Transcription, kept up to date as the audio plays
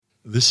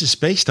This is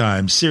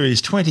SpaceTime,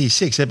 Series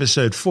 26,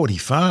 Episode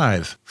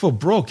 45, for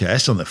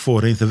broadcast on the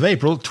 14th of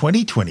April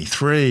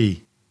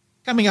 2023.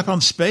 Coming up on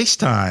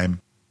SpaceTime,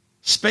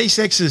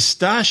 SpaceX's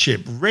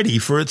Starship ready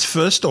for its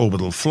first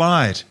orbital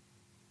flight.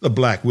 The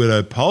Black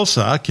Widow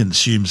Pulsar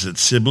consumes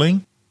its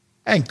sibling,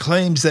 and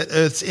claims that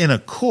Earth's inner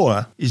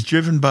core is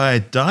driven by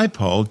a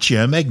dipole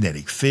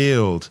geomagnetic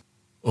field.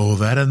 All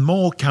that and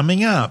more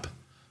coming up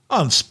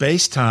on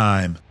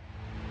SpaceTime.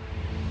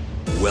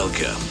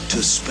 Welcome to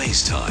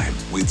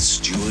SpaceTime with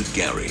Stuart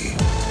Gary.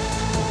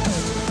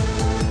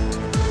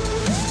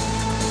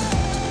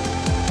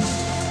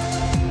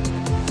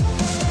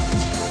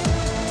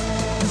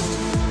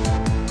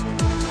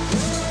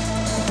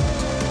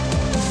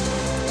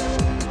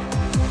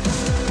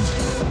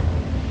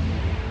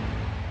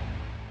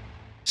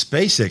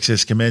 SpaceX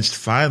has commenced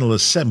final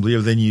assembly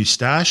of the new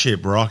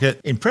Starship rocket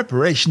in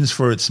preparations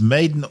for its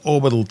maiden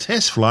orbital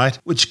test flight,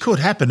 which could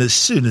happen as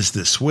soon as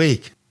this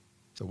week.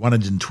 The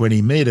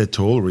 120-metre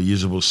tall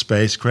reusable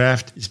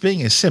spacecraft is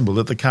being assembled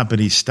at the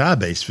company's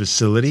Starbase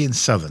facility in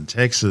southern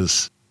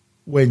Texas.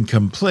 When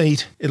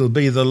complete, it'll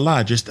be the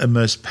largest and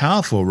most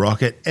powerful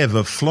rocket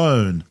ever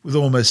flown, with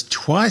almost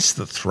twice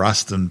the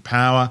thrust and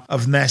power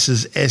of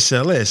NASA's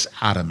SLS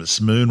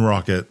Artemis moon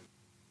rocket.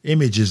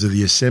 Images of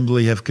the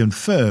assembly have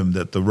confirmed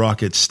that the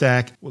rocket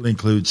stack will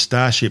include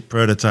Starship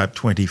Prototype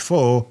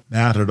 24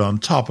 mounted on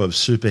top of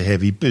Super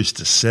Heavy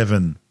Booster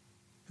 7.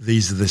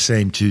 These are the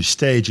same two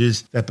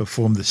stages that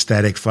performed the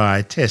static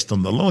fire test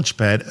on the launch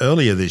pad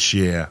earlier this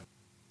year.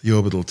 The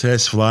orbital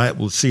test flight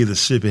will see the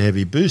Super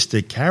Heavy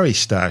booster carry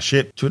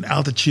Starship to an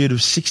altitude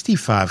of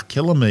 65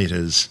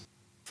 kilometers.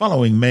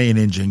 Following main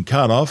engine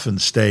cutoff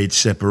and stage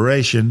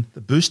separation,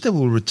 the booster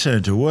will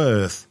return to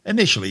Earth,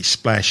 initially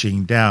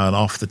splashing down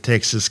off the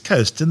Texas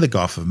coast in the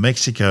Gulf of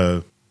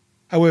Mexico.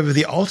 However,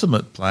 the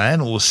ultimate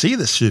plan will see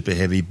the Super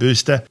Heavy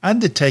booster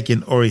undertake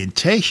an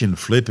orientation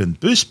flip and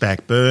boost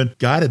back burn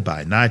guided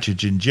by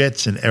nitrogen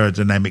jets and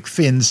aerodynamic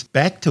fins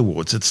back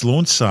towards its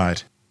launch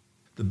site.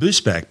 The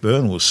boost back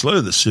burn will slow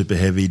the Super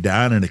Heavy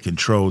down in a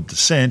controlled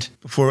descent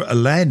before a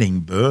landing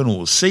burn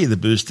will see the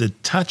booster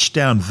touch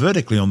down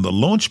vertically on the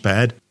launch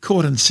pad,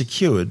 caught and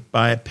secured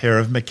by a pair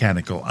of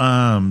mechanical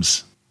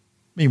arms.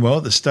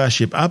 Meanwhile, the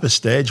Starship upper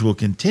stage will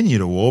continue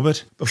to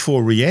orbit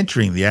before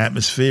re-entering the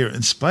atmosphere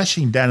and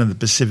splashing down in the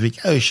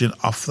Pacific Ocean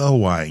off the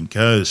Hawaiian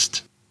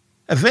coast.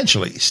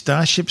 Eventually,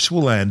 Starships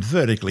will land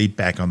vertically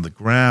back on the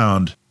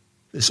ground.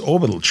 This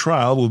orbital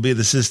trial will be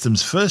the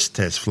system's first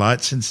test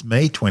flight since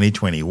May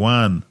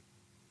 2021.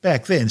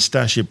 Back then,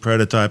 Starship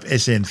Prototype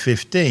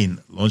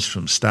SN15 launched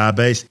from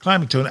Starbase,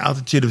 climbing to an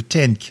altitude of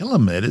 10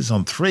 kilometers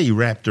on 3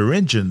 Raptor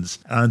engines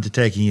and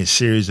undertaking a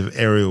series of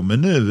aerial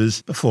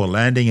maneuvers before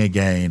landing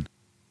again.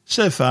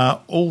 So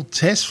far, all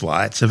test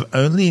flights have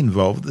only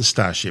involved the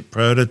Starship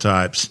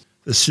prototypes.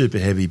 The Super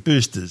Heavy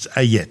boosters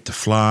are yet to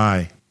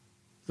fly.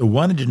 The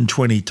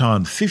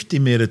 120-ton,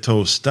 50-metre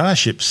tall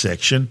Starship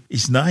section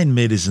is 9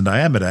 metres in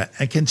diameter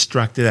and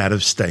constructed out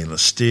of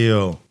stainless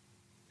steel.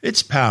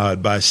 It's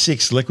powered by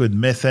 6 liquid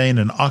methane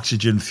and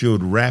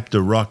oxygen-fueled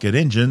Raptor rocket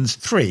engines,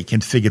 3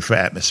 configured for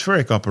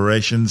atmospheric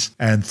operations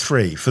and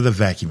 3 for the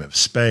vacuum of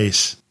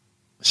space.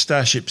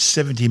 Starship's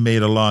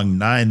 70-metre-long,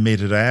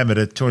 9-metre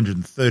diameter,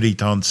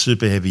 230-ton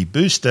Super Heavy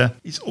booster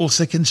is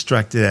also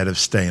constructed out of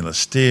stainless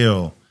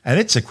steel, and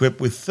it's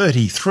equipped with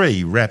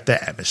 33 Raptor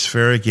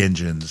atmospheric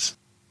engines.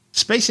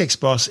 SpaceX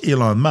boss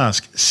Elon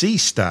Musk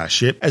sees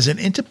Starship as an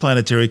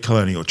interplanetary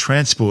colonial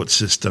transport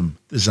system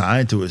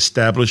designed to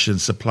establish and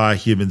supply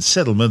human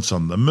settlements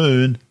on the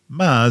Moon,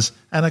 Mars,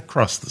 and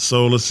across the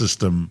solar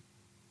system.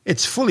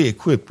 It's fully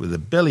equipped with a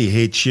belly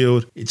heat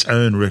shield, its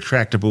own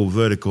retractable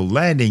vertical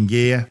landing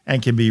gear,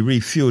 and can be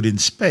refueled in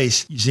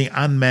space using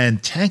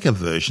unmanned tanker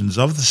versions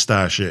of the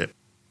Starship.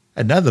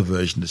 Another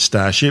version of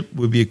Starship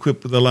will be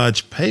equipped with a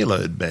large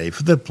payload bay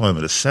for the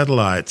deployment of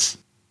satellites.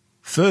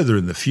 Further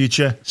in the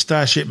future,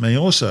 Starship may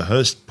also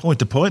host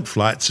point-to-point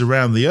flights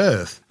around the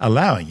Earth,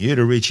 allowing you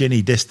to reach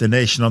any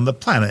destination on the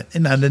planet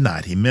in under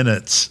 90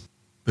 minutes.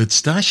 But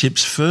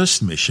Starship's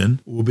first mission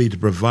will be to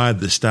provide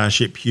the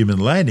Starship Human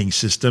Landing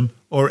System,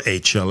 or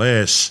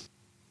HLS,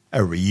 a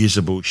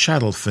reusable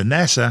shuttle for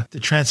NASA to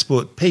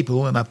transport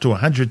people and up to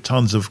 100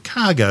 tons of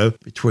cargo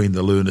between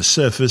the lunar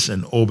surface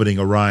and orbiting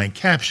Orion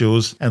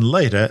capsules and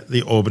later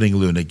the orbiting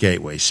Lunar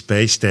Gateway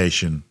space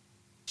station.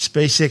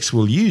 SpaceX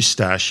will use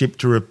Starship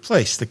to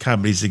replace the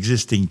company's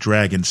existing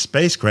Dragon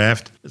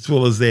spacecraft as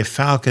well as their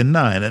Falcon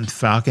 9 and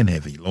Falcon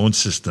Heavy launch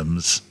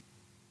systems.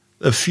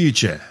 The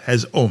future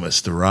has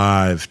almost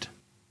arrived.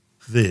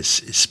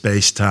 This is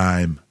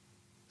SpaceTime.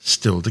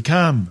 Still to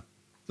come,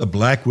 the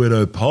Black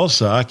Widow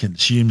Pulsar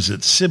consumes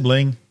its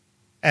sibling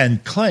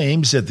and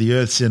claims that the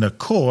Earth's inner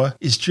core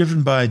is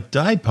driven by a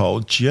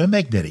dipole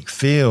geomagnetic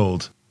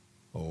field.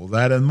 All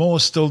that and more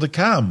still to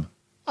come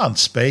on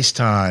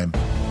SpaceTime.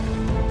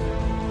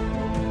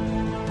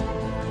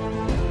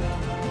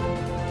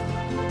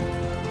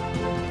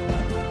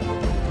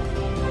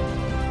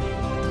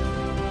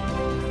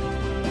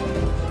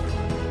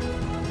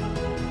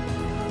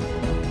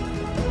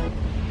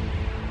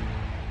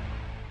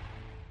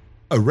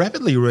 A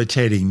rapidly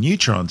rotating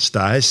neutron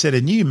star has set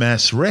a new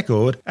mass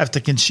record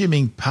after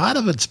consuming part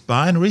of its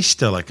binary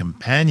stellar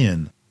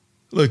companion.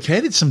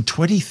 Located some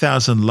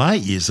 20,000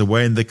 light-years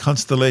away in the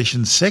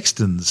constellation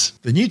Sextans,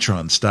 the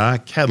neutron star,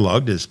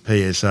 catalogued as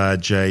Pulsar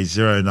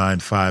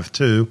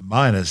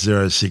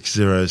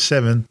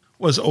J0952-0607,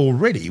 was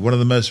already one of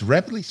the most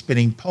rapidly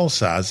spinning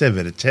pulsars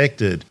ever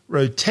detected,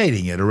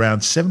 rotating at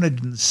around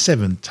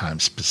 707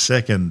 times per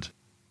second.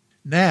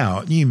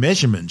 Now, new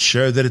measurements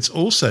show that it's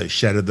also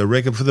shattered the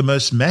record for the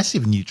most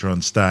massive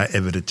neutron star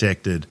ever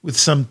detected, with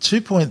some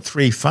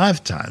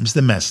 2.35 times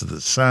the mass of the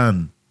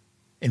Sun.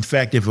 In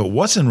fact, if it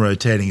wasn't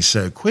rotating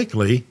so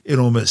quickly, it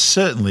almost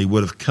certainly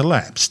would have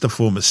collapsed to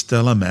form a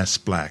stellar mass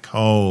black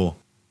hole.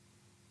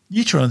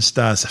 Neutron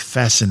stars are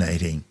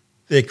fascinating.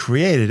 They're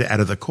created out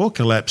of the core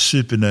collapse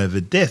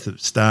supernova death of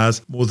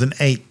stars more than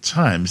 8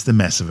 times the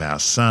mass of our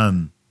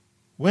Sun.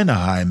 When a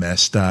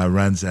high-mass star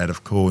runs out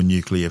of core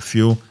nuclear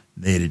fuel,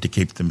 needed to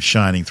keep them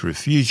shining through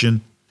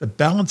fusion, the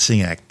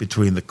balancing act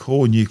between the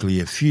core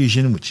nuclear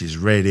fusion, which is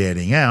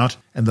radiating out,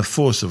 and the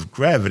force of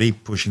gravity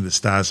pushing the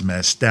star's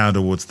mass down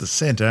towards the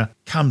centre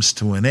comes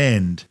to an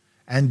end,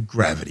 and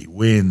gravity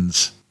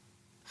wins.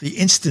 The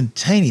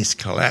instantaneous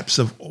collapse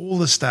of all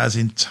the star's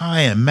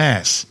entire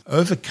mass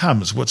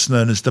overcomes what's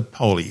known as the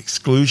Pauli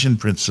exclusion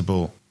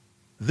principle.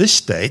 This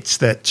states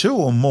that 2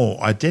 or more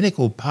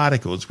identical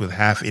particles with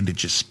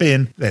half-integer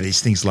spin, that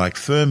is, things like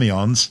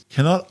fermions,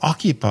 cannot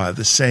occupy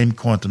the same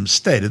quantum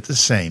state at the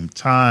same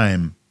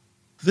time.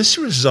 This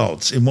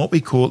results in what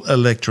we call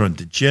electron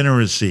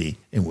degeneracy,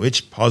 in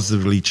which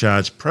positively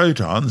charged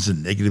protons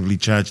and negatively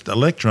charged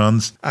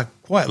electrons are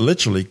quite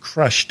literally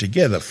crushed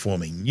together,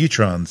 forming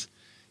neutrons,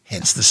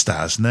 hence the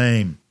star's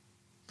name.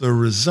 The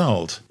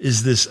result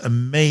is this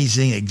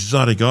amazing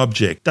exotic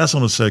object,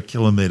 dozen or so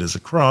kilometres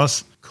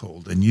across,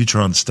 called a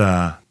neutron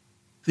star.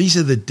 These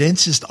are the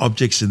densest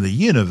objects in the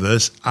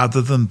universe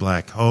other than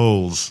black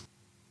holes.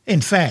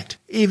 In fact,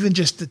 even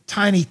just a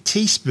tiny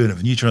teaspoon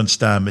of neutron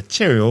star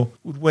material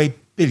would weigh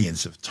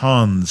billions of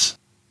tons.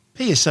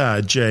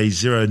 Pulsar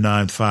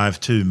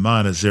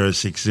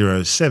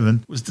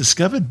J0952-0607 was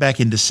discovered back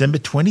in December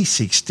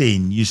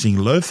 2016 using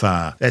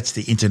LOFAR, that's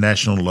the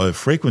International Low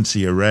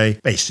Frequency Array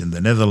based in the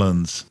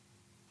Netherlands.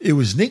 It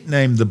was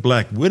nicknamed the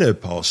Black Widow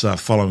pulsar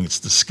following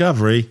its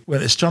discovery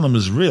when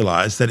astronomers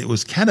realized that it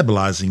was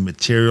cannibalizing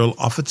material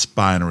off its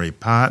binary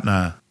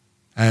partner.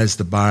 As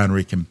the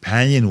binary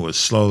companion was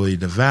slowly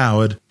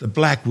devoured, the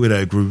Black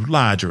Widow grew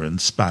larger and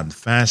spun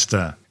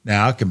faster,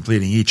 now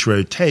completing each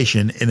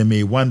rotation in a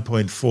mere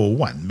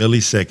 1.41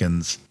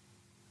 milliseconds.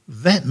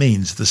 That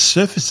means the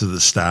surface of the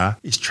star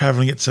is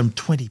travelling at some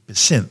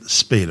 20% the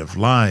speed of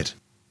light.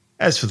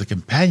 As for the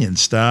companion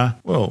star,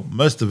 well,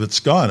 most of it's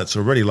gone. It's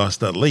already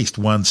lost at least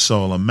 1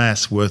 solar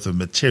mass worth of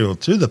material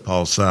to the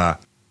pulsar.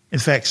 In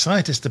fact,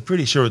 scientists are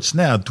pretty sure it's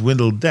now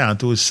dwindled down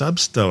to a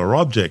substellar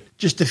object,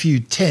 just a few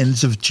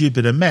tens of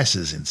Jupiter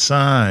masses in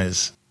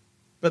size.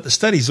 But the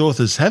study's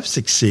authors have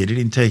succeeded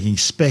in taking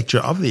spectra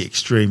of the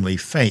extremely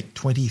faint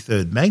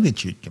 23rd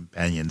magnitude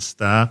companion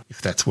star,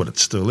 if that's what it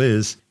still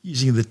is,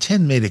 using the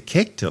 10-metre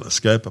Keck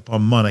telescope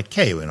upon Mauna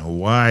Kea in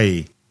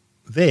Hawaii.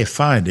 Their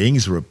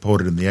findings,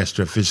 reported in the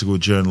astrophysical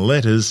journal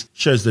Letters,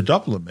 shows the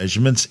Doppler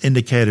measurements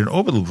indicate an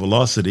orbital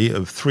velocity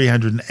of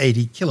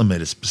 380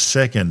 kilometres per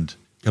second.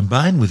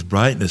 Combined with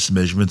brightness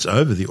measurements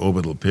over the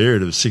orbital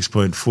period of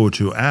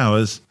 6.42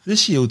 hours,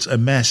 this yields a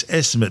mass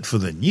estimate for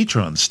the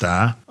neutron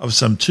star of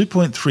some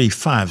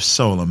 2.35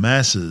 solar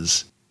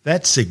masses.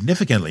 That's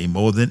significantly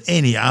more than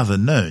any other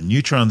known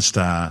neutron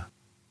star.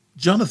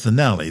 Jonathan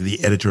Nally,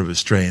 the editor of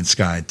Australian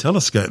Sky and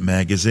Telescope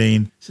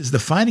magazine, says the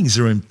findings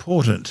are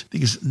important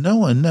because no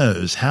one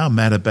knows how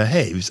matter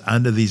behaves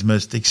under these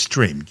most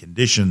extreme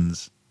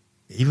conditions.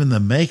 Even the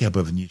makeup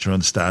of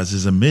neutron stars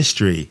is a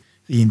mystery.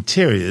 The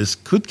interiors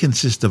could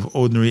consist of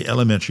ordinary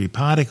elementary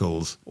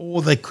particles,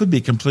 or they could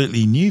be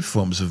completely new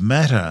forms of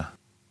matter.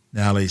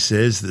 Nally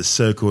says the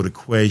so-called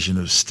equation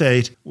of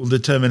state will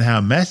determine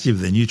how massive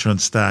the neutron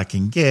star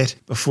can get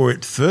before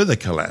it further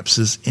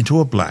collapses into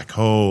a black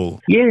hole.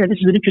 Yeah, this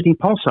is an interesting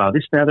pulsar.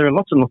 Now, there are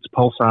lots and lots of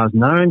pulsars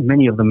known.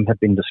 Many of them have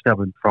been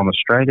discovered from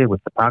Australia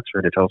with the Parkes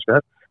Radio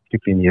telescope,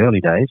 particularly in the early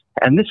days.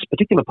 And this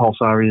particular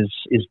pulsar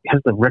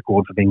has the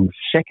record for being the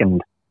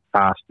second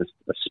fastest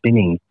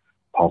spinning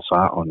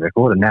pulsar on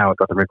record, and now it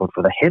got the record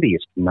for the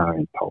heaviest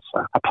known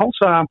pulsar. A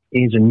pulsar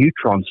is a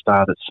neutron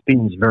star that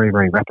spins very,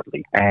 very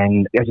rapidly,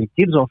 and as it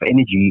gives off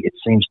energy, it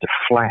seems to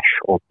flash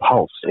or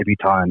pulse every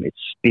time it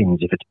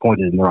spins if it's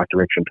pointed in the right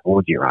direction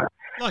towards your eye.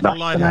 Like a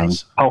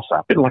lighthouse.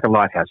 Pulsar, a bit like a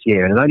lighthouse,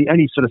 yeah, and it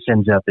only sort of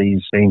sends out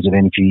these beams of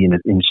energy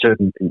in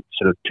certain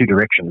sort of 2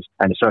 directions.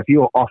 And so if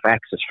you're off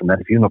axis from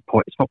that, if you're not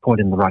it's not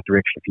pointed in the right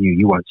direction for you,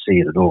 you won't see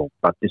it at all.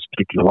 But this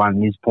particular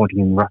one is pointing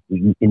enough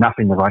in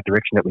the right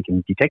direction that we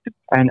can detect it.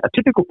 And a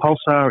typical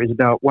pulsar is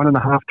about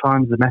 1.5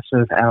 times the mass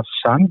of our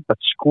Sun, but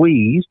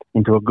squeezed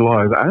into a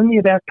globe only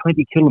about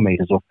 20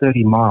 kilometres or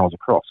 30 miles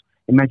across.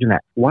 Imagine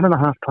that,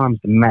 1.5 times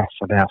the mass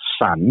of our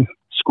Sun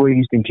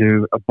squeezed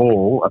into a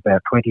ball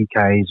about 20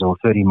 k's or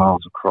 30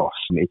 miles across.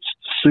 It's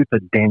super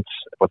dense,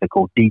 what they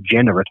call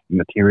degenerate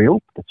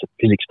material. That's a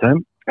physics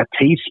term. A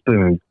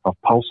teaspoon of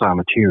pulsar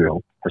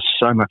material has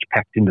so much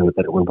packed into it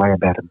that it will weigh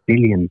about 1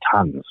 billion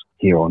tonnes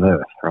here on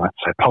Earth, right?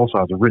 So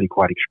pulsars are really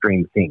quite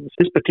extreme things.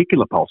 This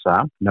particular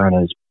pulsar, known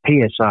as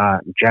PSR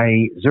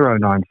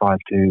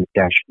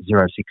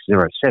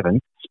J0952-0607,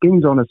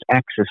 spins on its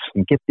axis,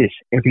 and get this,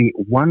 every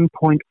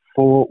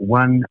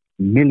 1.41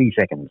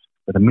 milliseconds,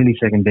 with a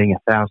millisecond being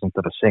 1,000th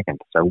of a second.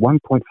 So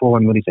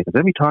 1.41 milliseconds.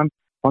 Every time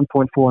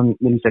 1.41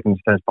 milliseconds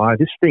goes by,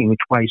 this thing, which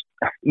weighs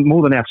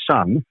more than our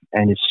sun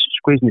and is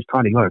squeezed in this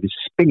tiny globe, is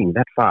spinning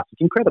that fast.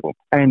 It's incredible.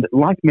 And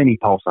like many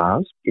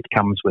pulsars, it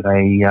comes with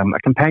a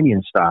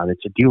companion star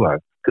that's a duo.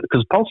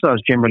 Because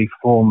pulsars generally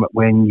form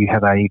when you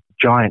have a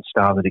giant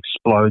star that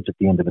explodes at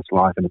the end of its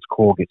life and its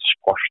core gets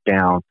squashed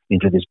down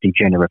into this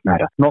degenerate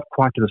matter. Not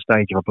quite to the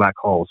stage of a black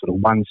hole, sort of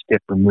one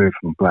step removed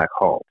from a black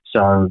hole.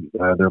 So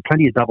there are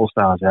plenty of double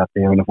stars out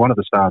there, and if one of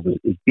the stars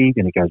is big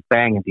and it goes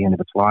bang at the end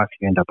of its life,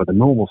 you end up with a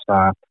normal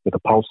star with a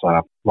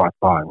pulsar right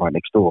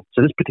next door.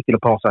 So this particular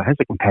pulsar has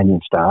a companion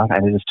star,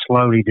 and it is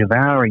slowly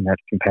devouring that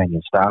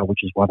companion star,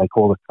 which is why they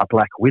call it a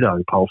black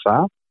widow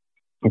pulsar.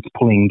 It's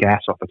pulling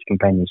gas off its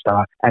companion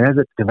star, and as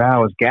it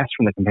devours gas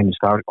from the companion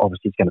star,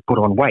 obviously it's going to put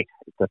on weight.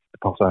 The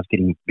pulsar is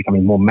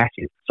becoming more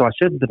massive. So I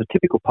said that a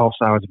typical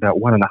pulsar is about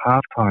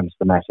 1.5 times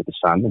the mass of the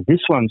Sun, and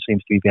this one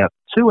seems to be about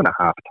 2.5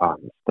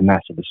 times the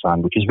mass of the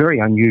Sun, which is very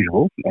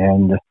unusual.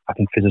 And I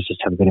think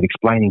physicists have a bit of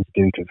explaining to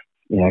do to,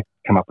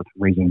 come up with a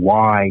reason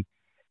why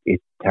it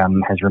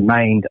has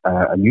remained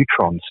a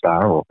neutron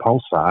star or a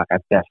pulsar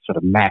at that sort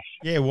of mass.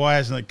 Yeah, why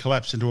hasn't it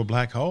collapsed into a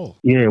black hole?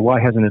 Yeah, why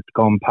hasn't it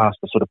gone past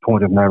the sort of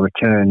point of no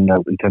return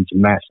in terms of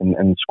mass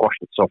and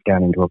squashed itself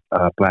down into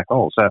a black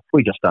hole? So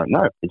we just don't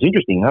know. It's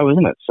interesting though,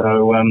 isn't it?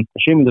 So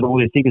assuming that all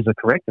their figures are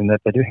correct and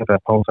that they do have a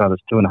pulsar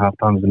that's 2.5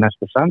 times the mass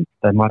of the Sun,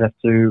 they might have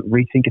to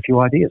rethink a few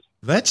ideas.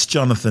 That's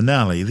Jonathan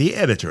Nally, the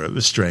editor of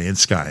Australian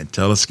Sky and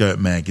Telescope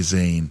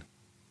magazine.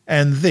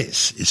 And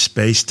this is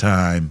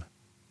SpaceTime.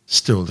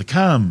 Still to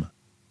come.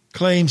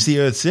 Claims the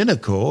Earth's inner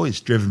core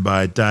is driven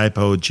by a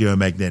dipole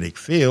geomagnetic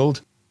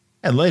field,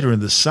 and later in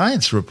the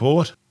science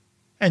report,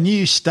 a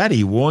new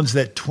study warns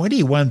that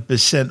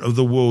 21% of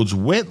the world's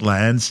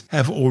wetlands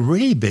have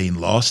already been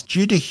lost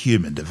due to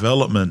human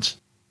development.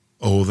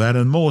 All that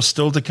and more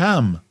still to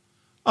come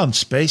on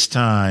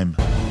SpaceTime.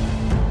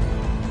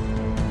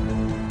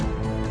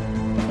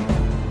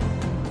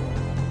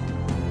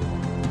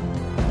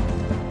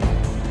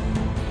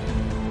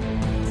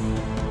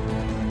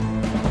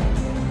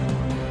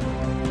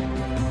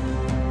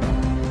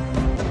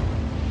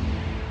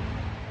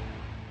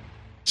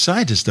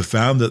 Scientists have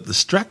found that the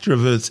structure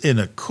of Earth's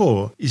inner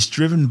core is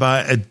driven by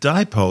a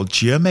dipole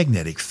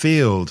geomagnetic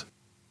field.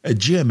 A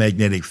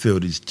geomagnetic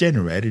field is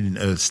generated in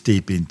Earth's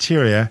deep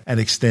interior and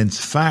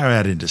extends far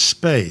out into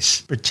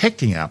space,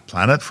 protecting our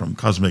planet from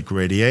cosmic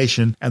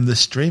radiation and the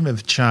stream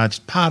of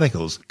charged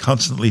particles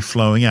constantly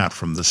flowing out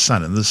from the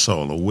sun and the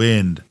solar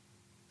wind.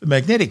 The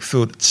magnetic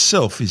field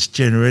itself is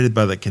generated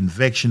by the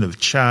convection of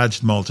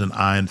charged molten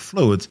iron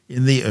fluids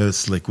in the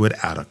Earth's liquid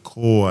outer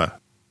core.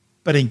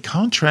 But in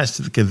contrast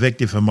to the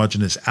convective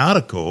homogeneous outer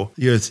core,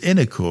 the Earth's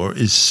inner core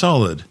is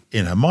solid,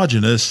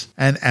 inhomogeneous,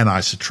 and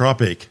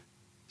anisotropic.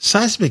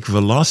 Seismic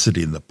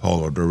velocity in the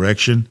polar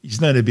direction is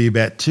known to be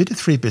about 2 to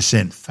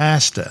 3%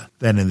 faster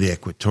than in the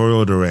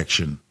equatorial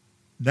direction.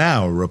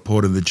 Now, a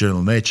report in the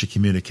journal Nature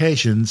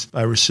Communications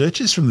by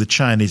researchers from the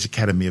Chinese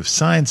Academy of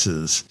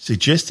Sciences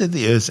suggested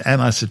the Earth's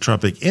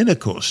anisotropic inner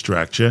core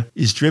structure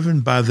is driven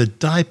by the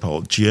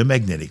dipole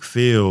geomagnetic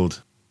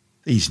field.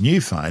 These new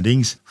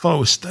findings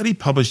follow a study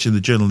published in the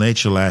journal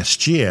Nature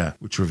last year,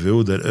 which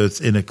revealed that Earth's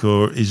inner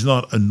core is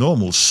not a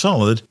normal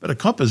solid, but a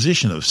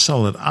composition of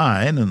solid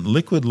iron and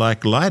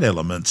liquid-like light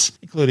elements,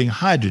 including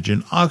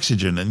hydrogen,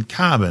 oxygen, and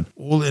carbon,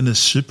 all in a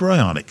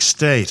superionic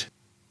state.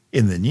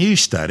 In the new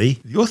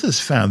study, the authors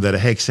found that a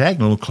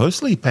hexagonal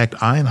closely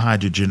packed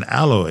iron-hydrogen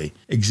alloy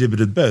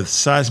exhibited both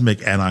seismic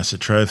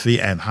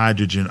anisotropy and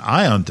hydrogen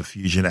ion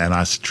diffusion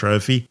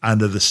anisotropy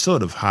under the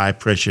sort of high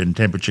pressure and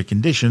temperature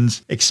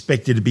conditions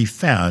expected to be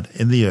found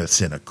in the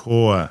Earth's inner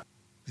core.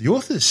 The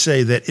authors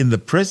say that in the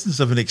presence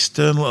of an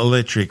external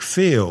electric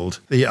field,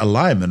 the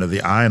alignment of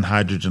the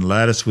iron-hydrogen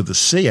lattice with the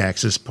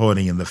c-axis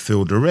pointing in the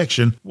field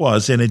direction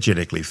was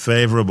energetically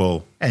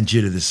favourable, and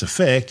due to this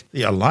effect,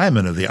 the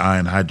alignment of the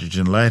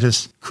iron-hydrogen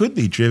lattice could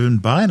be driven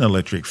by an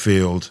electric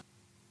field.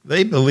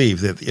 They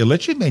believe that the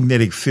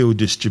electromagnetic field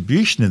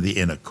distribution in the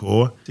inner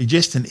core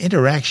suggests an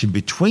interaction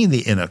between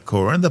the inner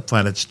core and the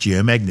planet's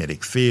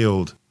geomagnetic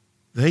field.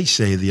 They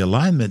say the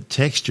alignment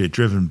texture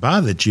driven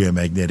by the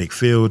geomagnetic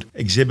field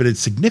exhibited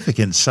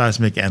significant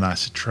seismic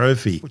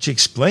anisotropy, which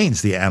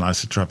explains the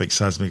anisotropic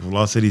seismic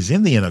velocities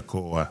in the inner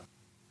core.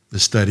 The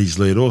study's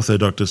lead author,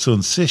 Dr. Sun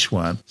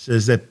Sichuan,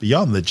 says that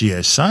beyond the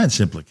geoscience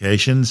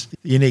implications,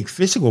 the unique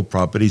physical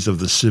properties of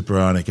the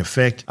superionic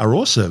effect are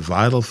also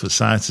vital for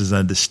science's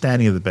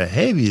understanding of the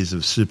behaviours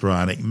of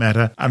superionic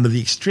matter under the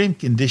extreme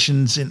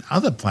conditions in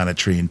other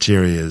planetary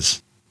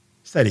interiors.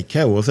 Study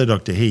co-author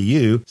Dr. He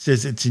Yu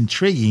says it's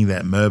intriguing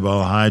that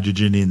mobile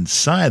hydrogen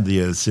inside the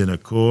Earth's inner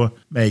core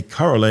may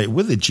correlate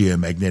with the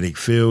geomagnetic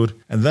field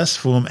and thus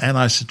form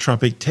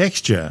anisotropic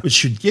texture, which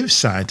should give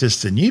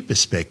scientists a new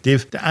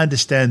perspective to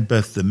understand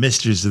both the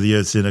mysteries of the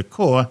Earth's inner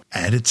core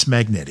and its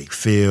magnetic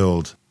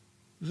field.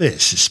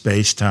 This is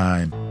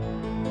SpaceTime.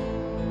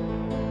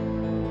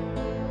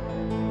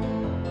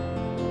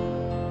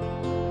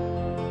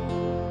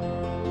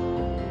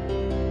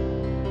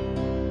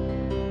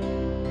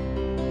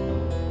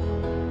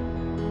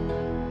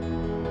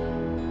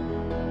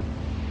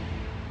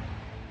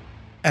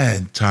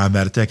 And time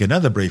now to take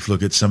another brief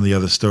look at some of the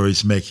other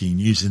stories making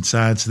news in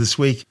science this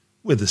week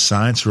with the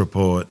Science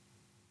Report.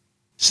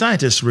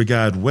 Scientists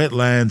regard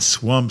wetlands,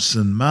 swamps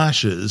and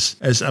marshes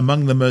as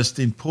among the most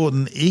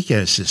important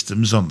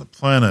ecosystems on the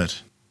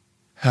planet.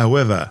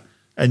 However,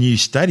 a new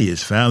study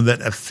has found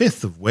that a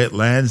fifth of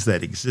wetlands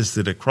that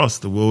existed across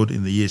the world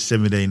in the year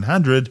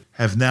 1700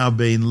 have now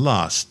been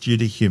lost due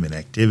to human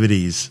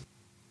activities.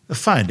 The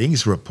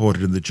findings,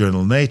 reported in the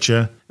journal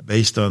Nature, are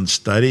based on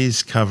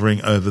studies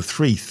covering over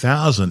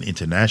 3,000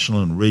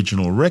 international and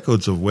regional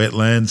records of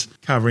wetlands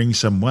covering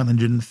some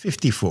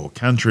 154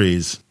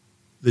 countries.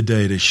 The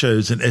data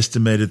shows an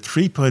estimated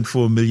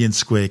 3.4 million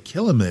square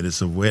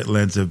kilometres of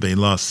wetlands have been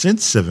lost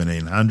since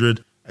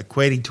 1700,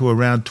 equating to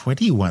around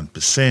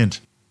 21%.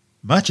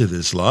 Much of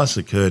this loss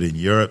occurred in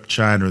Europe,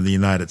 China and the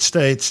United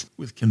States,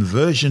 with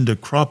conversion to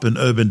crop and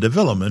urban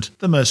development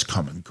the most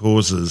common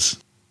causes.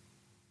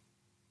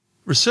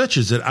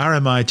 Researchers at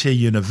RMIT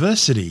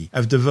University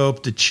have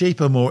developed a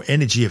cheaper, more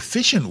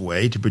energy-efficient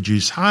way to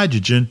produce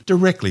hydrogen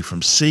directly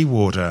from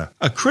seawater,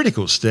 a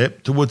critical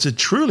step towards a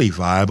truly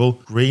viable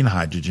green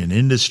hydrogen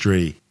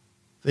industry.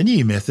 The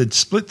new method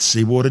splits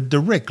seawater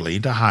directly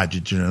into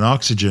hydrogen and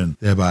oxygen,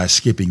 thereby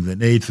skipping the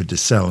need for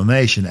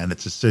desalination and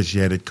its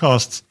associated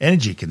costs,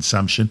 energy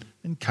consumption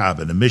and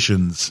carbon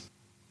emissions.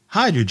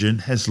 Hydrogen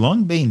has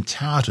long been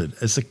touted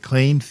as a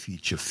clean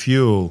future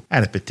fuel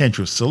and a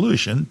potential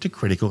solution to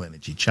critical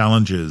energy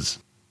challenges.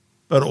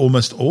 But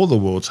almost all the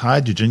world's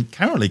hydrogen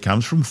currently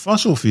comes from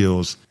fossil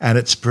fuels, and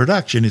its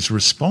production is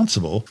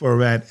responsible for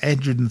around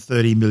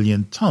 830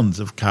 million tonnes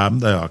of carbon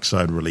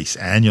dioxide release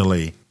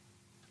annually.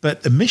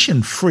 But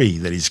emission-free,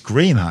 that is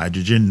green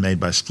hydrogen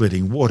made by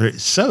splitting water,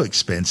 is so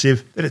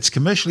expensive that it's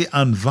commercially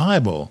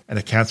unviable and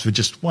accounts for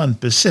just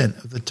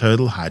 1% of the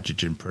total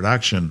hydrogen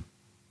production.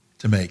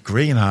 To make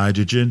green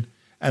hydrogen,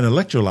 an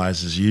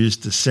electrolyzer is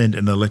used to send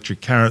an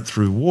electric current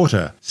through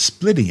water,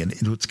 splitting it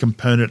into its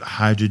component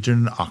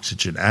hydrogen and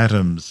oxygen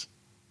atoms.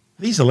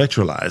 These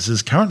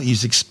electrolyzers currently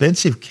use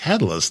expensive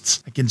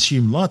catalysts and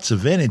consume lots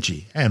of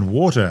energy and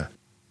water.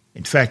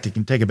 In fact, it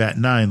can take about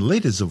 9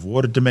 litres of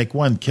water to make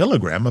 1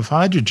 kilogram of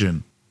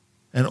hydrogen.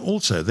 And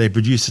also they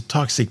produce a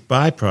toxic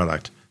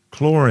byproduct,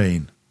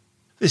 chlorine.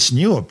 This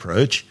new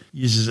approach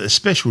uses a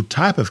special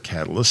type of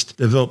catalyst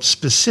developed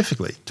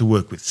specifically to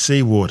work with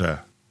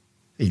seawater.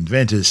 The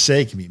inventors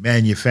say it can be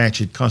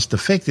manufactured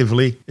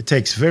cost-effectively, it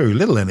takes very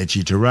little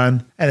energy to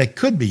run, and it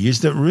could be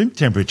used at room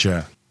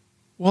temperature.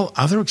 While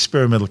other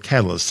experimental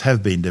catalysts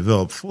have been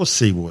developed for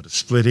seawater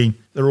splitting,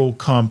 they're all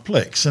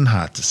complex and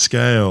hard to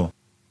scale.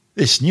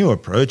 This new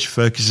approach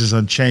focuses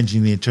on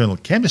changing the internal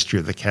chemistry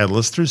of the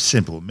catalyst through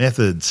simple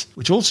methods,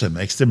 which also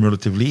makes them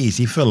relatively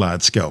easy for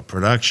large-scale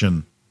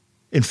production.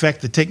 In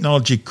fact, the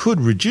technology could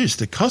reduce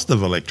the cost of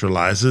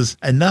electrolyzers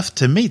enough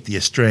to meet the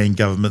Australian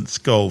government's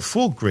goal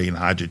for green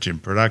hydrogen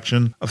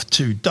production of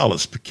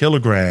 $2 per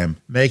kilogram,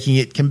 making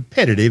it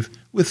competitive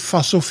with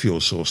fossil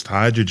fuel-sourced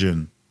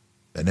hydrogen.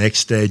 The next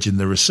stage in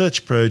the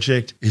research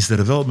project is the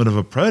development of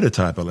a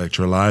prototype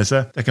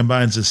electrolyzer that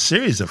combines a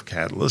series of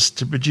catalysts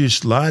to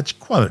produce large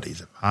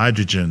quantities of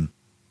hydrogen.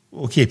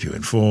 We'll keep you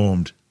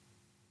informed.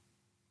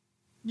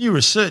 New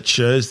research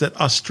shows that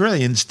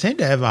Australians tend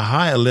to have a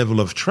higher level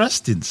of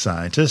trust in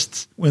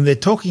scientists when they're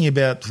talking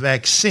about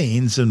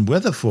vaccines and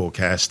weather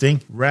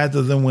forecasting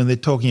rather than when they're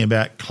talking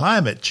about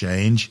climate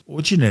change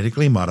or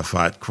genetically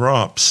modified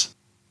crops.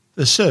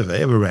 The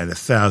survey of around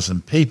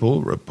 1,000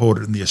 people,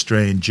 reported in the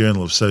Australian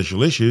Journal of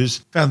Social Issues,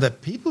 found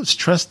that people's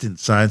trust in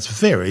science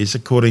varies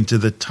according to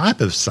the type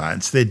of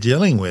science they're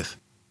dealing with.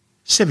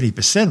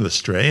 70% of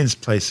Australians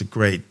place a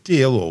great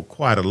deal or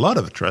quite a lot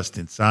of trust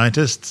in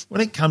scientists when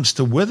it comes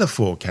to weather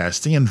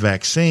forecasting and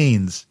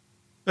vaccines.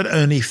 But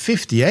only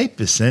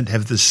 58%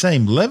 have the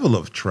same level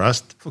of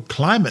trust for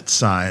climate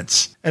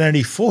science, and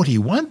only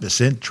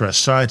 41%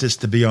 trust scientists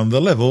to be on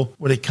the level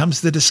when it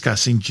comes to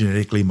discussing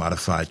genetically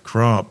modified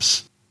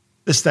crops.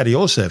 The study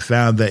also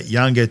found that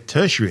younger,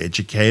 tertiary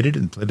educated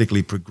and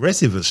politically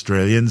progressive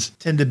Australians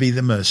tend to be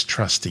the most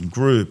trusting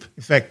group.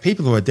 In fact,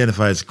 people who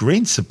identify as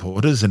green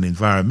supporters and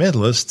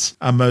environmentalists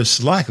are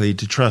most likely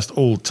to trust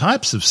all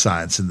types of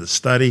science in the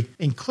study,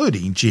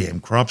 including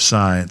GM crop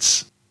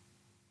science.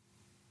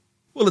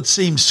 Well, it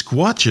seems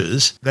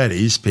squatchers, that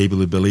is, people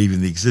who believe in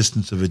the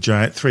existence of a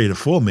giant 3 to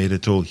 4 metre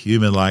tall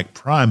human-like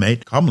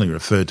primate, commonly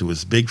referred to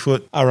as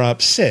Bigfoot, are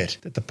upset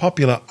that the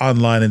popular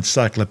online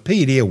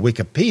encyclopedia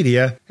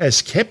Wikipedia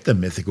has kept the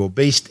mythical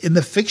beast in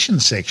the fiction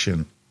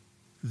section.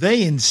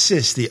 They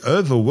insist the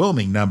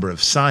overwhelming number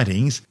of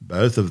sightings,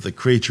 both of the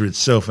creature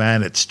itself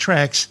and its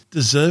tracks,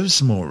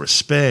 deserves more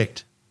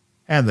respect.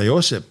 And they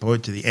also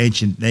point to the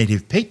ancient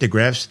native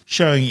pictographs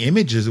showing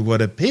images of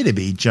what appear to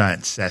be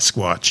giant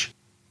Sasquatch.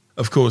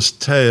 Of course,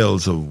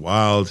 tales of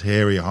wild,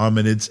 hairy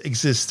hominids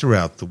exist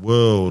throughout the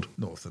world.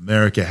 North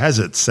America has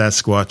its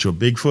Sasquatch or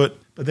Bigfoot,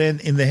 but then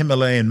in the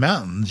Himalayan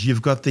mountains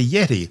you've got the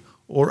Yeti,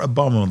 or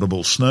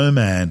abominable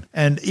snowman,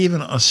 and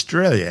even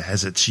Australia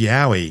has its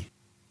Yowie.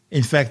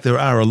 In fact, there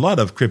are a lot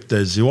of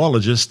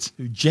cryptozoologists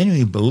who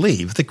genuinely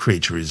believe the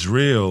creature is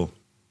real.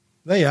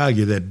 They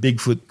argue that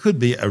Bigfoot could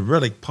be a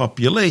relic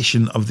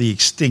population of the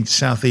extinct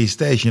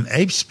Southeast Asian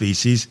ape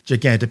species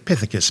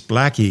Gigantopithecus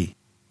blacki.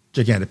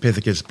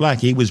 Gigantopithecus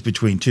blacki was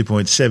between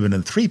 2.7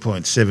 and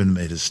 3.7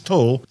 metres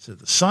tall, so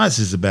the size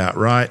is about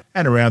right,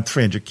 and around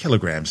 300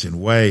 kilograms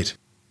in weight.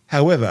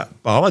 However,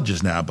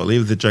 biologists now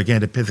believe that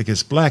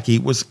Gigantopithecus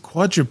blacki was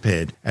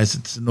quadruped, as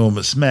its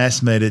enormous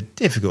mass made it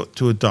difficult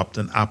to adopt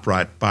an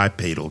upright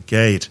bipedal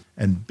gait,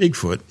 and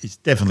Bigfoot is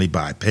definitely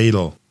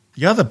bipedal.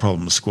 The other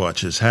problem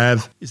Squatchers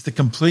have is the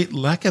complete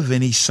lack of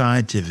any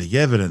scientific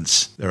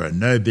evidence. There are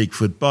no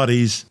Bigfoot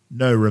bodies,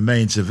 no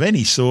remains of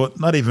any sort,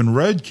 not even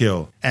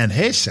roadkill, and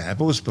hair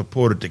samples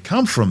purported to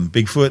come from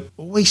Bigfoot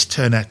always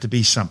turn out to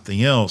be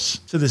something else,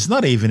 so there's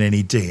not even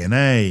any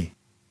DNA.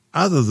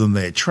 Other than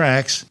their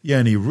tracks, the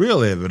only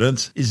real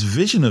evidence is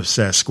vision of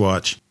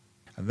Sasquatch,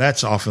 and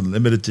that's often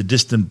limited to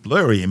distant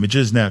blurry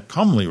images now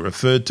commonly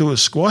referred to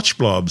as squatch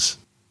blobs.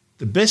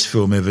 The best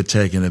film ever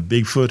taken of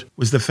Bigfoot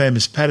was the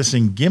famous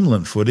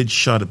Patterson-Gimlin footage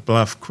shot at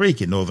Bluff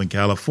Creek in Northern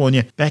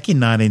California back in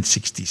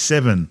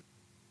 1967.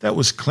 That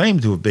was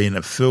claimed to have been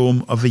a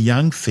film of a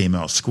young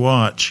female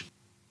Squatch.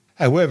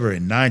 However,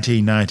 in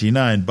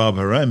 1999, Bob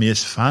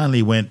Hieronymus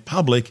finally went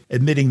public,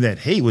 admitting that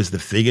he was the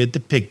figure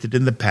depicted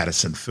in the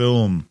Patterson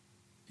film.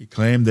 He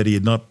claimed that he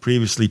had not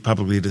previously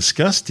publicly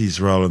discussed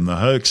his role in the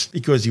hoax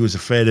because he was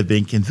afraid of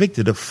being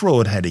convicted of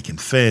fraud had he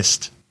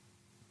confessed.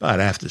 But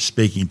after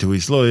speaking to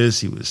his lawyers,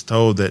 he was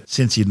told that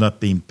since he had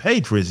not been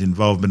paid for his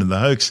involvement in the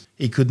hoax,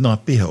 he could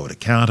not be held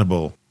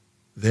accountable.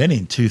 Then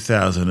in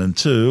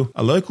 2002,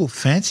 a local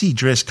fancy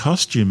dress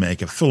costume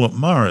maker, Philip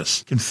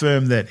Morris,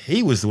 confirmed that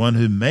he was the one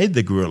who made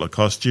the gorilla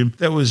costume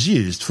that was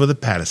used for the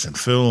Patterson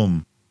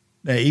film.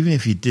 Now, even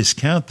if you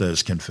discount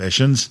those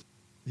confessions,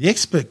 the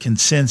expert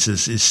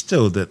consensus is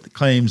still that the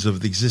claims of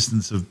the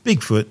existence of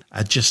Bigfoot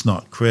are just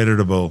not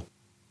creditable.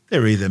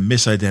 They're either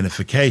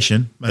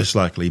misidentification, most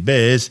likely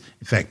bears.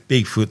 In fact,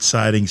 Bigfoot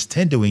sightings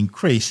tend to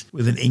increase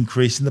with an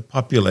increase in the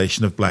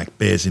population of black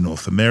bears in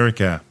North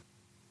America.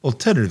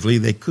 Alternatively,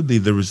 they could be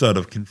the result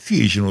of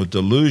confusion or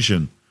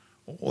delusion,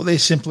 or they're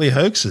simply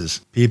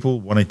hoaxes, people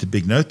wanting to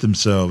big note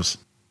themselves.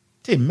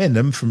 Tim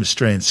Mendham from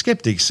Australian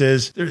Skeptics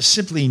says there is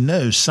simply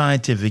no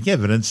scientific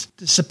evidence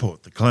to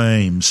support the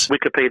claims.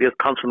 Wikipedia is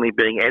constantly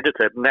being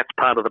edited, and that's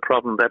part of the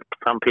problem that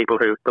some people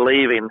who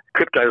believe in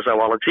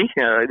cryptozoology,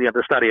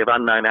 the study of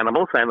unknown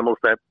animals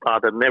that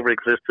either never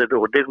existed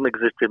or didn't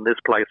exist in this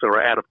place or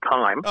are out of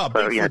time. Oh,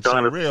 Bigfoot's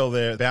are real.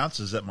 They're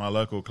bouncers at my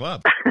local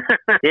club.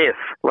 Yes,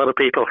 a lot of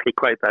people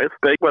equate those.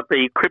 But what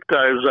the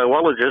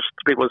cryptozoologists,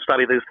 people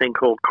study this thing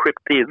called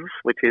cryptids,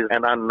 which is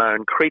an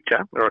unknown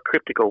creature or a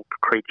cryptical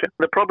creature.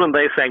 The problem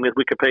they're saying with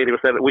Wikipedia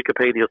is that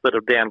Wikipedia is sort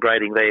of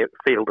downgrading their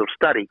field of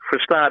study. For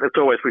a start, it's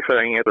always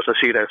referring it as a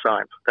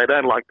pseudoscience. They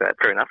don't like that.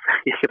 Fair enough.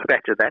 You can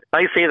imagine that.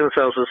 They see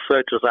themselves as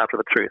searchers after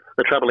the truth.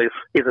 The trouble is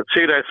it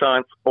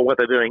pseudoscience or what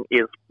they're doing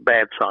is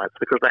bad science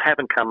because they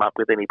haven't come up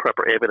with any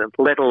proper evidence,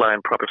 let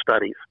alone proper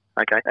studies.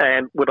 Okay,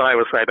 and what I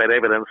always say about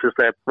evidence is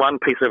that one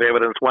piece of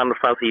evidence, one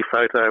fuzzy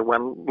photo,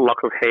 one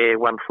lock of hair,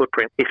 one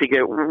footprint, if you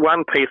get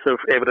one piece of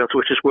evidence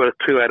which is worth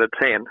 2 out of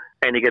 10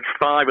 and you get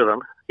 5 of them,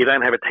 you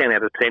don't have a 10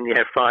 out of 10, you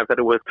have 5 that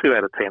are worth 2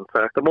 out of 10.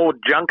 So the more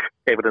junk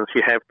evidence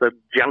you have, the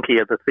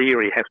junkier the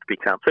theory has to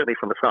become, certainly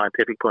from a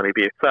scientific point of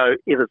view. So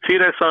is it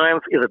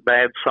pseudoscience? Is it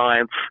bad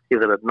science? Is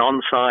it a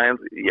non-science?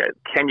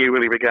 Can you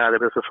really regard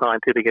it as a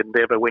scientific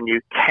endeavour when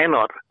you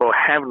cannot or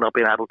have not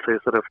been able to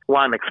sort of,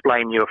 one,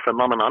 explain your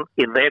phenomenon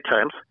in their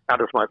terms?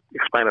 Others might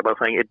explain it by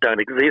saying it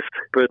don't exist.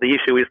 But the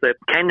issue is that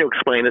can you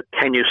explain it?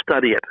 Can you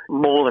study it?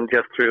 More than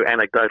just through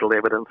anecdotal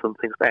evidence and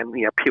things and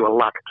pure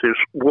luck. To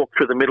walk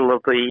through the middle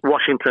of the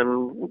Washington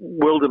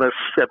wilderness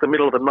at the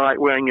middle of the night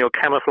wearing your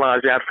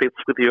camouflage outfits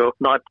with your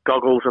night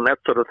goggles and that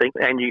sort of thing,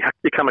 and you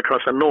come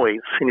across a noise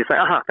and you say,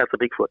 that's a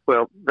Bigfoot.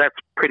 Well, that's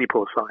pretty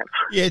poor science.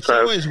 Yeah, it's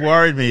always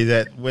worried me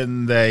that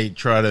when they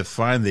try to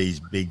find these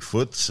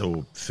Bigfoots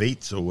or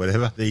feets or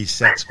whatever, these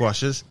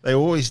Sasquatches, they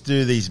always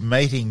do these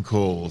mating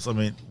calls. I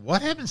mean,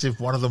 what happens if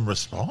one of them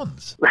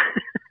responds?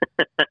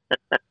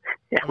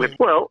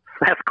 Well,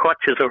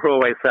 Sasquatches are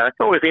always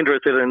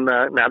interested in,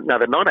 no,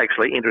 they're not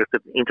actually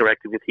interested in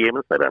interacting with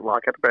humans. They don't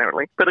like it,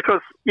 apparently. But of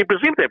course, you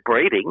presume they're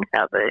breeding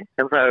out there,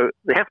 and so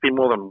there has to be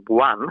more than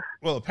one.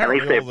 Well,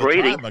 apparently all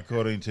the time,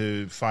 according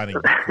to finding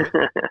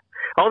Bigfoot.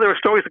 Oh, there are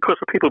stories, of course,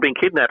 of people being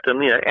kidnapped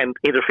and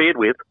interfered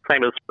with,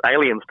 same as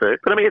aliens do.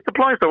 But I mean, it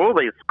applies to all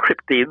these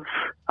cryptids,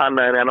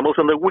 unknown animals,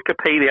 and the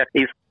Wikipedia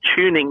is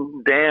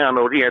tuning down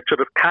or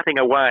sort of cutting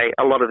away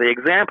a lot of the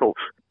examples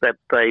that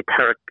a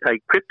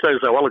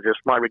cryptozoologist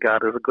might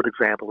regard as a good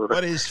example of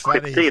What is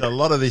funny is a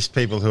lot of these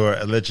people who are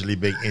allegedly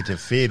being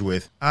interfered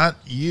with aren't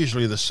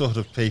usually the sort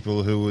of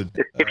people who would...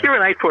 If you're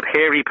an 8-foot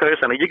hairy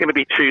person, are you going to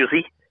be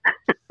choosy?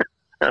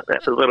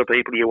 That's the sort of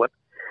people you want.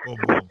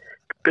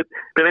 But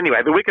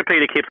anyway, the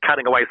Wikipedia keeps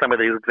cutting away some of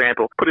these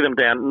examples, putting them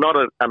down, not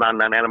an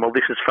unknown animal,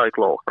 this is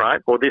folklore, right?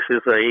 Or this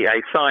is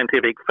a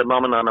scientific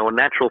phenomenon or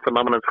natural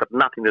phenomenon that's got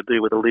nothing to do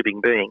with a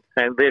living being.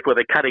 And therefore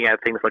they're cutting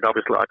out things like,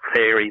 obviously, like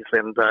fairies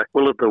and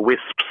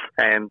will-o'-the-wisps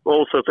and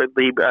all sorts of...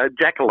 The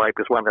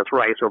jackalope is one that's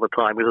raised all the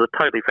time, which is a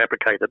totally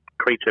fabricated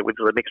creature, which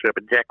is a mixture of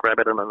a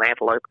jackrabbit and an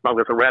antelope. Not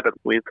as a rabbit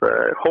with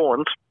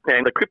horns.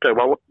 And the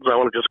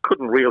cryptozoologist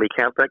couldn't really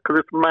count that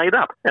because it's made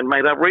up, and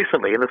made up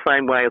recently, in the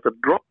same way as a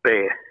drop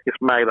bear is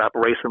made up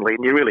recently,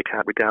 and you really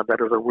can't regard that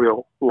as a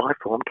real life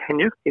form, can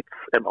you? It's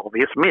an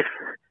obvious myth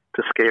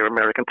to scare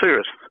American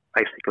tourists,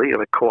 basically, of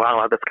a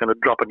koala that's going to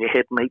drop on your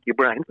head and eat your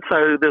brain.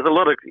 So there's a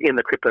lot in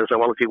the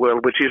cryptozoology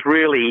world which is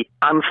really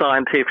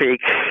unscientific,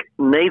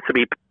 needs to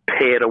be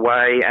pared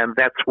away, and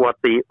that's what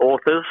the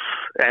authors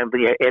and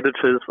the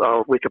editors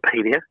of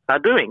Wikipedia are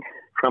doing.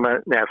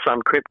 Now,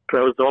 some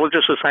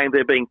cryptozoologists are saying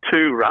they're being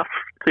too rough,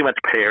 too much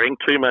pairing,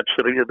 too much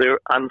they're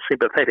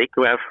unsympathetic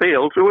to our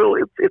field. Well,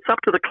 it's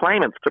up to the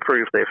claimants to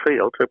prove their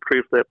field, to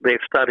prove that their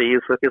study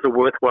is a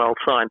worthwhile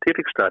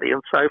scientific study,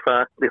 and so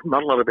far there's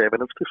not a lot of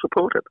evidence to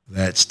support it.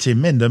 That's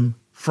Tim Mendham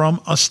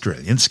from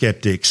Australian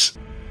Skeptics.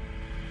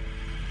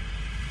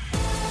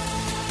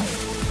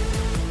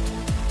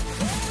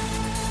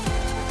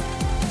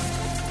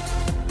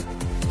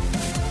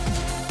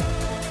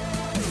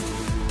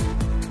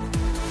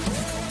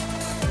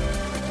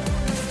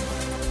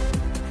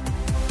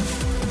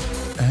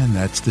 And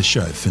that's the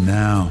show for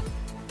now.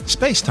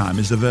 SpaceTime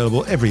is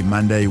available every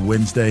Monday,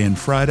 Wednesday and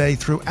Friday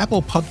through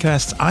Apple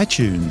Podcasts,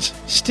 iTunes,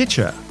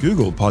 Stitcher,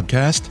 Google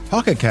Podcast,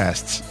 Pocket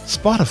Casts,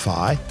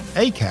 Spotify,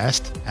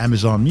 Acast,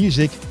 Amazon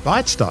Music,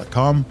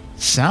 Bytes.com,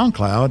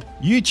 SoundCloud,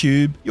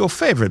 YouTube, your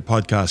favourite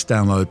podcast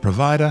download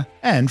provider,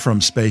 and from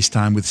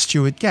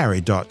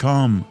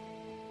spacetimewithstuartgary.com.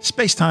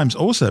 SpaceTime's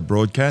also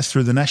broadcast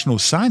through the National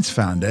Science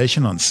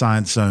Foundation on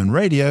Science Zone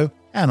Radio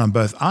and on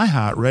both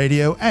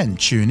iHeartRadio and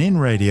TuneIn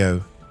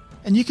Radio.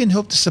 And you can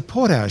help to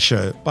support our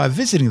show by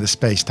visiting the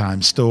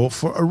SpaceTime store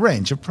for a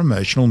range of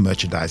promotional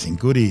merchandising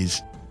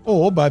goodies,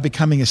 or by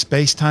becoming a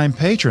SpaceTime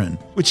patron,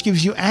 which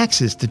gives you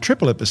access to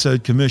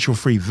triple-episode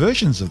commercial-free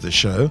versions of the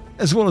show,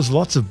 as well as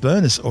lots of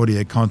bonus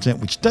audio content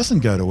which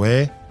doesn't go to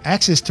air,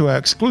 access to our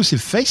exclusive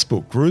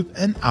Facebook group,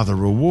 and other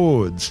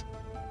rewards.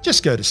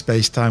 Just go to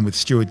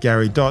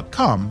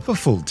spacetimewithstuartgary.com for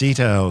full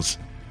details.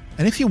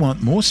 And if you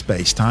want more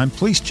SpaceTime,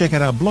 please check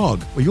out our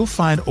blog, where you'll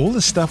find all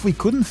the stuff we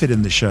couldn't fit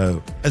in the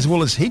show, as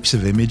well as heaps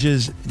of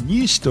images,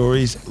 news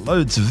stories,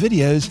 loads of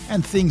videos,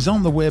 and things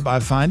on the web I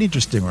find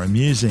interesting or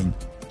amusing.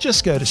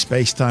 Just go to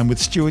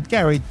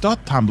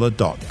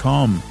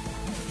spacetimewithstuartgary.tumblr.com.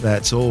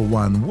 That's all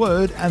one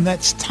word, and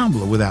that's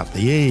Tumblr without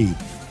the E.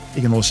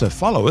 You can also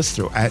follow us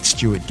through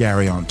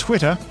 @StuartGary on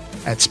Twitter,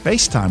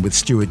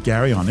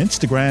 @SpaceTimeWithStuartGary on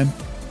Instagram,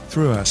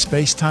 through our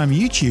SpaceTime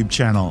YouTube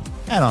channel,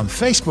 and on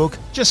Facebook,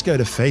 just go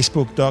to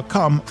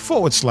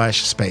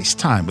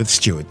facebook.com/SpaceTime with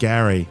Stuart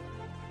Gary.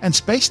 And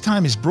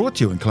SpaceTime is brought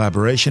to you in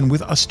collaboration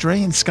with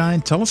Australian Sky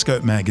and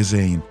Telescope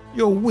magazine,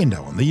 your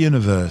window on the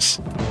universe.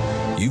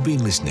 You've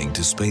been listening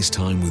to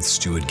SpaceTime with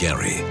Stuart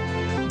Gary.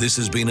 This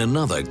has been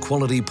another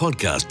quality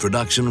podcast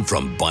production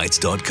from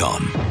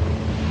Bytes.com.